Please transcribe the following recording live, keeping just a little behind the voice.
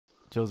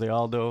Jose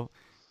Aldo.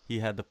 He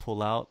had to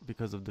pull out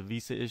because of the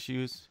visa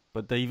issues.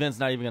 But the event's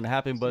not even gonna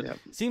happen. But Yep.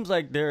 seems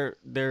like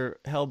they're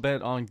hell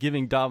bent on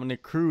giving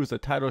Dominick Cruz a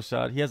title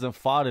shot. He hasn't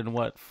fought in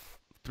what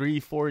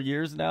 3-4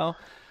 years now.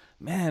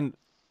 Man,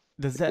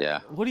 does that?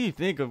 Yeah. What do you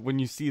think of when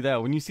you see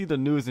that? When you see the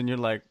news and you're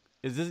like,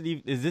 is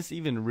this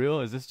even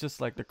real? Is this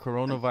just like the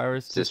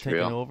coronavirus just taking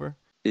real? over?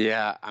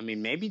 Yeah, I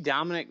mean, maybe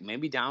Dominic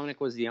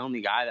was the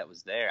only guy that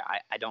was there.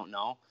 I don't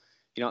know.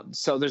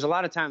 So there's a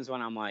lot of times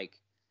when I'm like,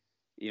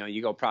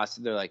 you go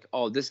process, they're like,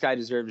 oh, this guy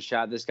deserved a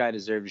shot. This guy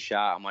deserved a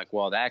shot. I'm like,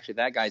 well, actually,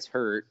 that guy's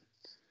hurt.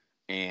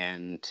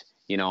 And,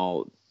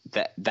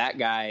 that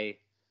guy,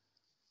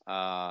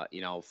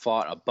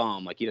 fought a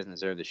bum. Like, he doesn't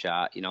deserve the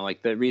shot.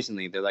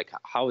 Recently, they're like,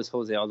 how is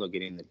Jose Aldo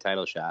getting the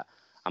title shot?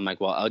 I'm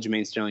like, well,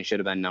 Aljamain Sterling should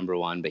have been number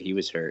one, but he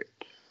was hurt.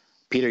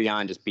 Peter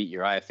Yan just beat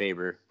Uriah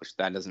Faber, which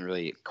that doesn't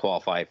really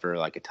qualify for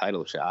like a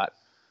title shot.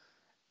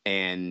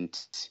 And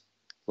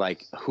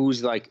like,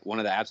 who's like one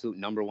of the absolute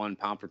number one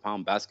pound for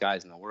pound best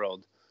guys in the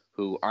world,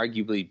 who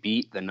arguably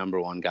beat the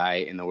number one guy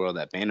in the world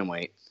at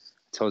bantamweight?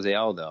 It's Jose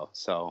Aldo.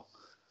 So,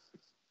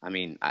 I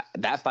mean,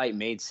 that fight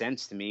made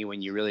sense to me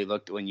when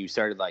you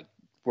started like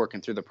working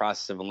through the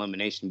process of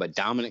elimination. But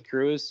Dominick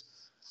Cruz,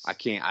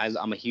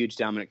 I'm a huge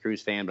Dominick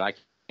Cruz fan, but I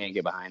can't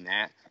get behind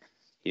that.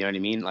 You know what I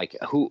mean? Like,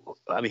 who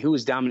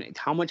is Dominic?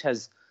 How much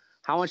has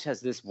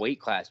this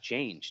weight class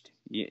changed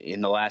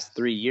in the last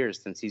 3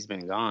 years since he's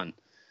been gone?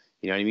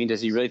 You know what I mean?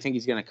 Does he really think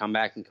he's going to come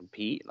back and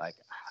compete? Like,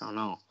 I don't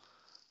know.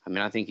 I mean,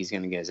 I think he's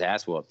going to get his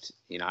ass whooped.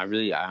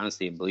 I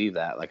honestly believe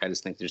that. Like, I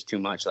just think there's too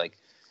much. Like,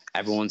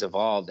 everyone's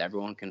evolved.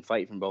 Everyone can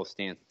fight from both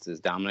stances.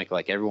 Dominic,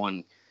 like,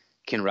 everyone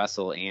can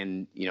wrestle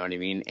and, you know what I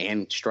mean,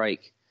 and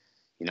strike.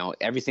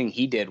 Everything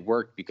he did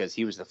worked because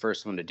he was the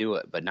first one to do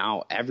it. But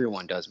now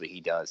everyone does what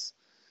he does.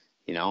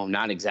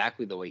 Not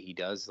exactly the way he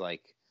does,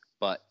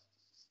 but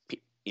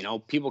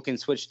people can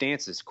switch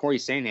stances. Corey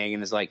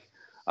Sandhagen is like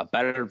a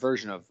better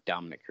version of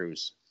Dominick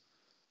Cruz,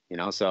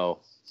 so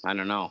I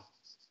don't know.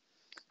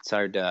 It's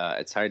hard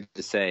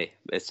to say.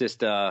 It's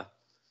just,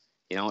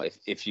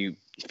 if you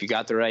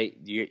got the right,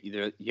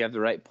 you have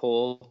the right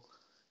pull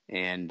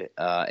and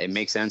it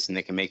makes sense and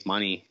they can make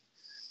money,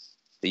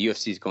 the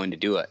UFC is going to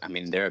do it. I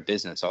mean, they're a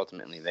business.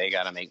 Ultimately, they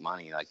got to make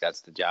money. Like,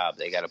 that's the job.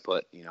 They got to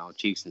put,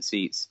 cheeks and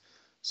seats.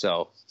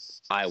 So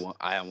I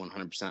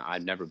 100%,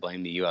 I'd never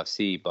blame the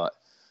UFC, but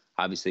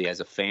obviously as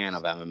a fan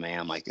of MMA,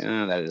 I'm like,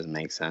 that doesn't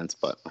make sense,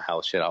 but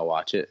hell shit, I'll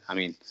watch it. I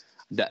mean,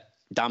 that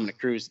Dominick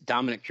Cruz,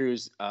 Henry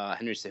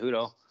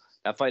Cejudo,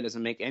 that fight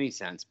doesn't make any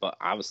sense, but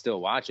I would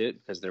still watch it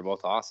because they're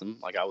both awesome.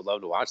 Like, I would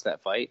love to watch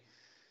that fight.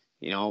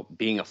 I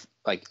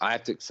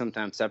have to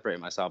sometimes separate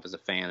myself as a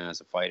fan and as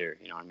a fighter.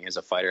 You know what I mean? As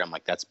a fighter, I'm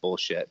like, that's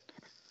bullshit.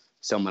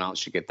 Someone else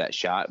should get that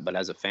shot. But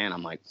as a fan,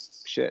 I'm like,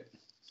 shit,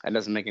 that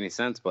doesn't make any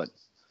sense, but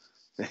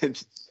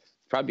it's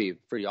probably a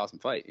pretty awesome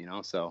fight,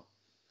 so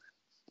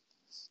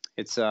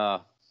it's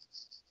a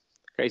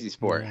crazy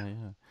sport.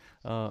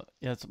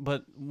 Yes,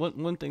 but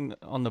one thing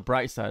on the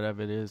bright side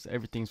of it is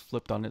everything's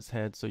flipped on its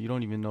head, so you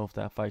don't even know if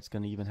that fight's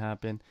going to even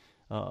happen.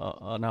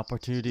 An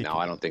opportunity,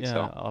 I don't think so.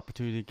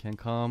 Opportunity can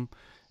come,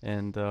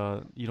 and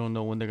you don't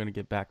know when they're going to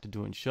get back to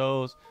doing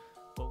shows.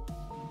 But